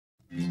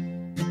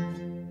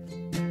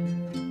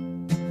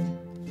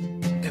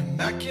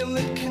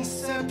Immaculate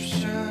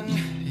conception,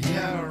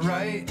 yeah,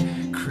 right.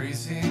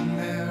 Crazy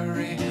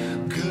Mary,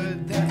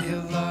 good that you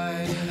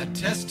lied.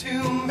 Attest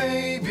to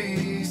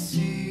maybe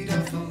seed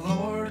of the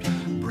Lord,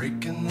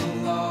 breaking the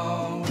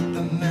law with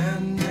the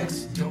man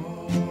next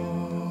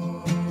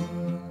door.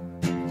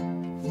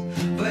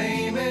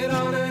 Blame it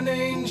on an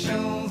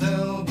angel,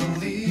 they'll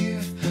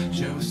believe.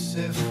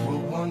 Joseph will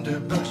wonder,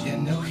 but you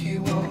know he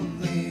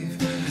won't leave.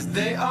 'Cause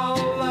they all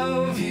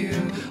love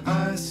you,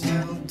 I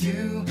still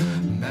do.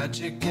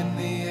 Magic in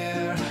the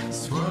air,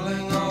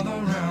 swirling all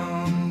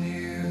around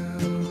you.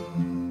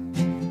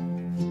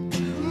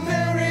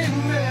 Mary,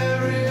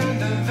 Mary,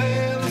 under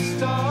veil of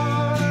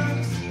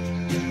stars,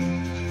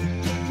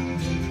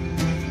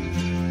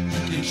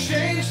 you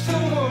changed the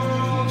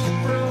world, you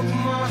broke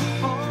my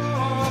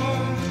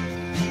heart.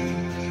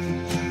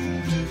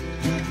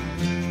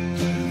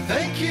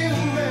 Thank you,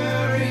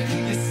 Mary,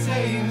 you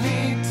saved me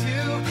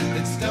too.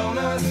 They'd stone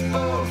us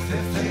both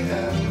if they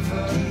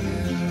ever knew.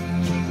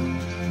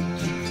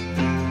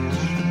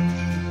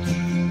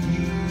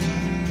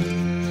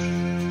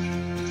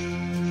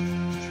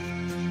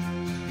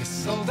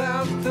 Sold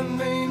out the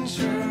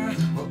manger,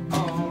 well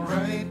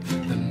alright.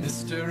 The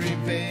mystery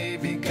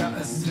baby got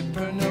a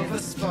supernova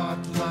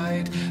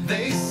spotlight.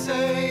 They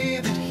say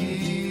that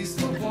he's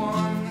the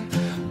one.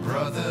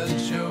 Brother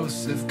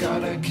Joseph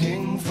got a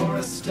king for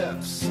a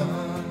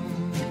stepson.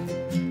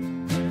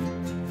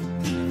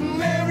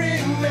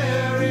 Mary,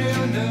 Mary,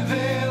 under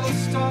veil of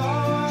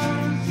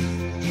stars,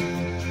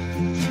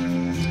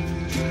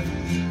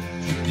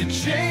 you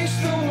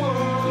changed the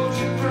world,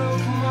 you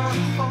broke my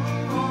heart.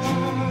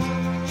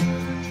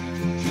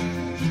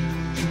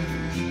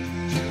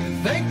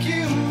 Thank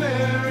you,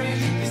 Mary,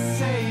 you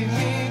saved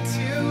me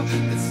too.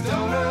 It's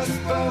stone us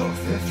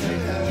both if they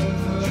ever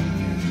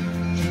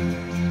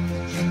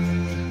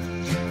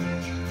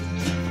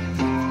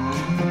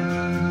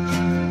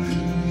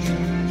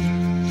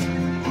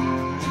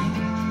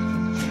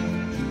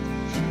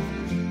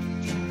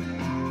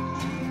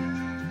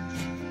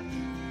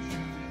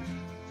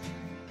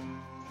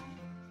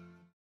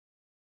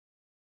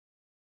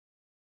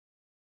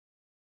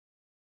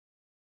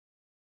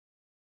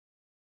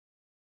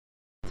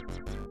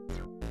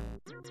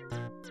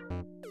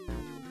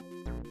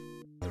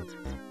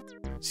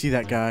See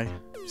that guy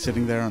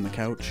sitting there on the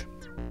couch?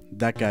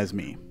 That guy's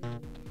me,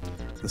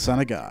 the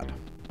Son of God,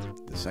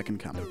 the second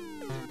coming.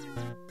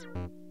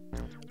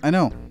 I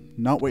know,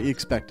 not what you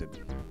expected.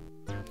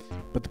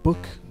 But the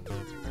book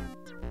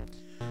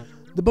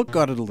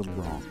got it a little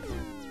wrong.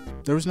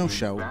 There was no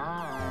shout,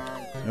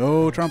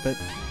 no trumpet.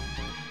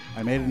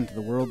 I made it into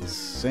the world the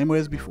same way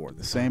as before,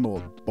 the same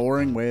old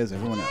boring way as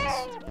everyone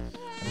else.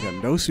 I've got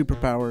no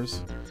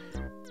superpowers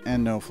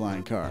and no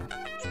flying car.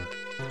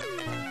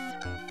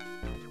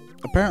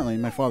 Apparently,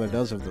 my father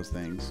does have those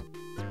things,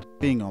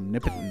 being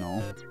omnipotent and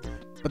all,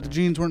 but the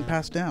genes weren't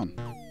passed down.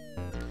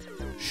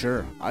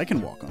 Sure, I can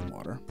walk on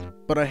water,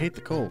 but I hate the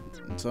cold,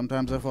 and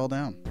sometimes I fall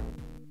down.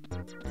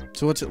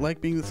 So what's it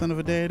like being the son of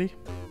a deity?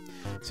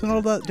 It's not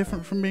all that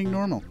different from being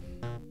normal.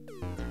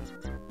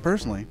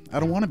 Personally,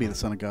 I don't want to be the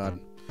son of God,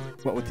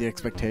 what with the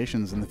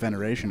expectations and the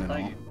veneration and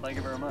all. Thank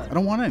you very much. I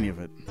don't want any of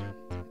it.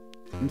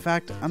 In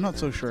fact, I'm not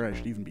so sure I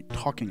should even be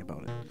talking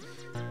about it.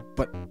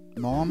 But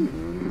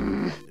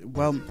Mom,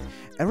 well,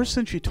 ever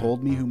since she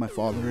told me who my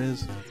father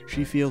is,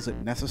 she feels it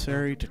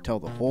necessary to tell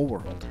the whole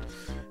world.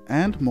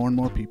 And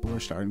more people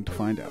are starting to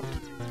find out.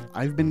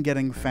 I've been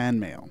getting fan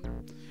mail.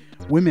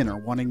 Women are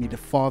wanting me to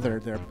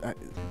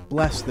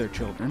bless their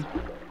children.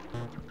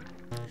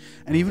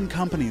 And even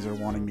companies are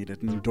wanting me to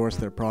endorse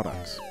their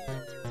products.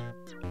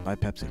 Buy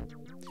Pepsi.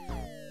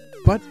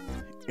 But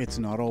it's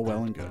not all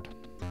well and good.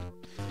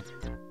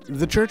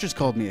 The church has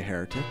called me a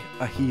heretic,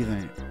 a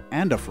heathen,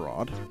 and a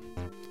fraud.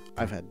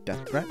 I've had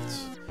death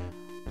threats.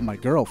 My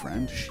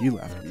girlfriend, she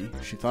left me.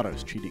 She thought I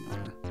was cheating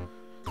on her.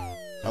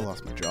 I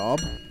lost my job.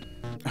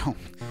 Oh,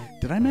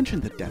 did I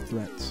mention the death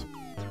threats?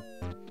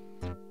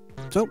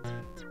 So,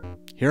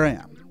 here I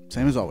am,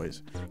 same as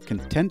always,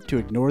 content to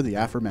ignore the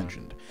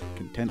aforementioned,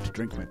 content to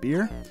drink my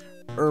beer,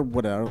 or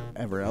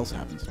whatever else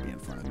happens to be in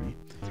front of me,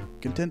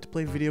 content to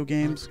play video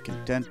games,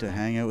 content to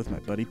hang out with my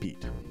buddy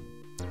Pete.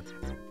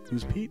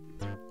 Who's Pete?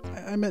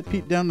 I met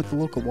Pete down at the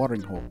local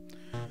watering hole.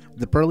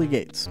 The Pearly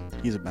Gates.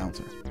 He's a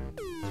bouncer.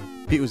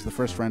 Pete was the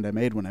first friend I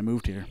made when I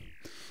moved here.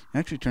 He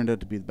actually turned out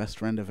to be the best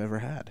friend I've ever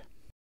had.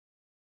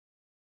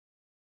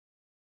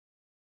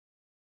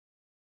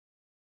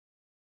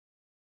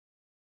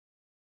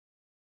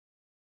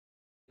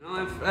 You know,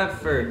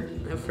 I've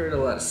heard a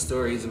lot of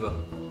stories about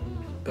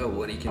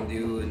what he can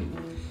do,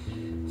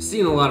 and I've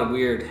seen a lot of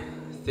weird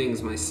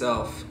things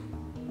myself.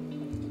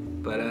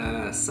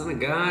 But Son of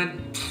God,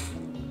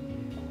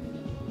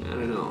 I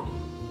don't know.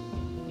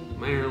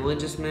 Am I a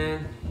religious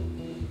man?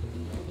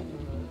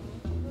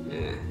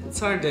 Yeah, it's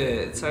hard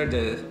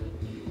to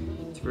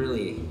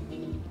really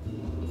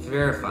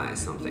verify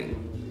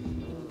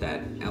something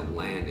that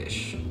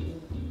outlandish.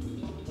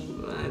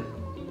 But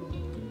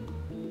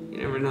you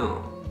never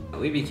know.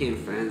 We became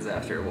friends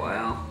after a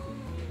while.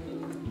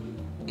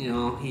 You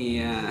know,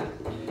 he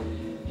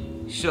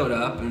showed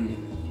up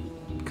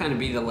and kind of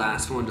be the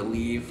last one to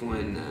leave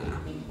when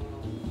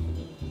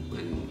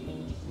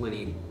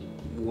he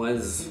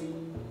was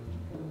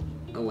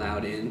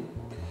allowed in.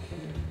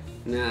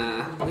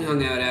 Nah, we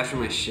hung out after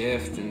my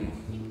shift and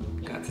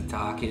got to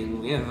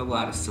talking. We have a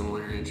lot of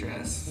similar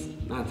interests.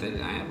 Not that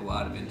I have a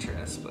lot of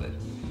interests, but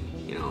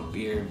you know,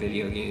 beer,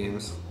 video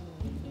games.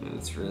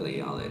 That's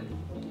really all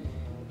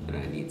that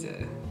I need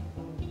to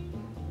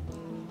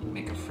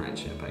make a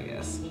friendship, I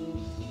guess.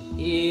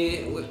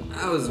 Yeah,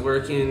 I was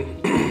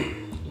working.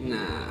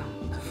 Nah,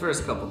 the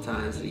first couple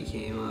times that he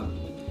came up,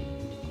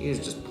 he was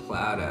just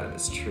plowed out of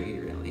his tree,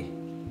 really.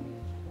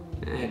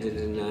 I had to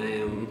deny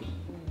him.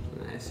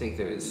 I think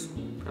there was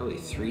probably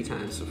 3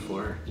 times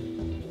before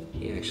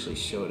he actually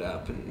showed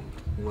up and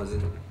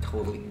wasn't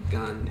totally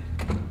gunned.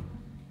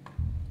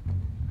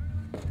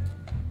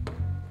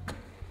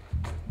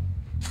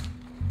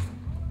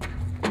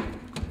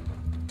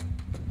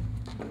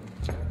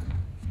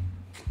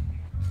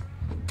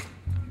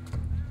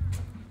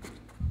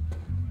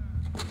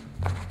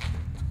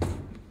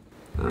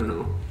 I don't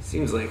know.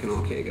 Seems like an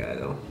okay guy,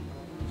 though.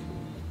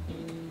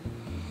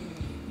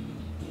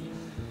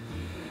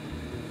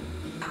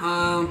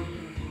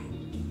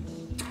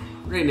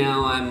 Right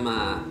now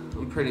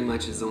I'm pretty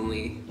much his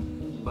only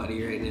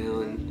buddy right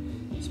now,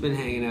 and he's been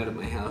hanging out at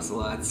my house a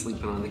lot,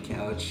 sleeping on the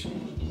couch.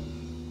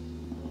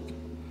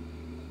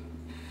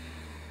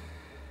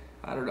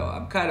 I don't know.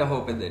 I'm kind of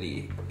hoping that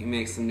he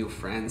makes some new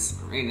friends.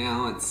 Right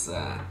now, it's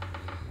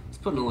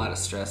putting a lot of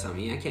stress on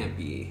me. I can't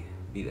be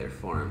there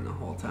for him the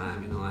whole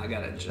time. You know, I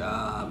got a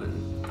job,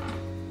 and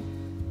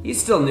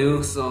he's still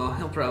new, so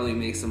he'll probably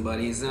make some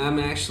buddies. I'm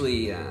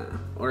actually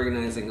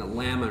organizing a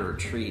llama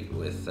retreat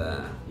with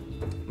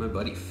my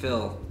buddy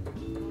Phil.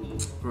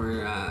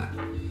 We're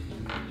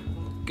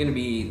gonna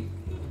be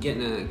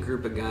getting a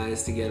group of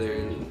guys together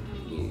and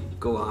we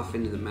go off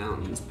into the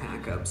mountains,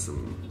 pack up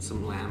some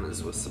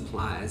llamas with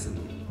supplies,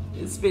 and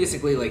it's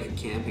basically like a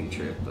camping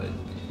trip, but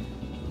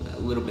a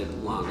little bit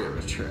longer of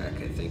a trek.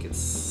 I think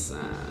it's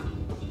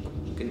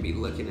gonna be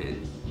looking at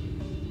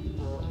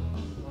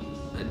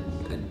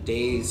a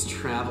day's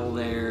travel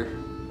there,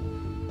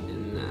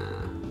 and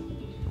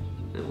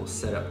then we'll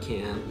set up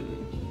camp, and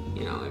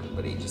you know,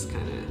 everybody just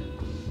kind of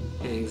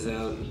hangs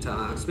out and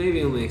talks.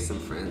 Maybe we'll make some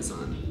friends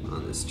on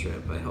this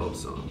trip. I hope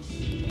so.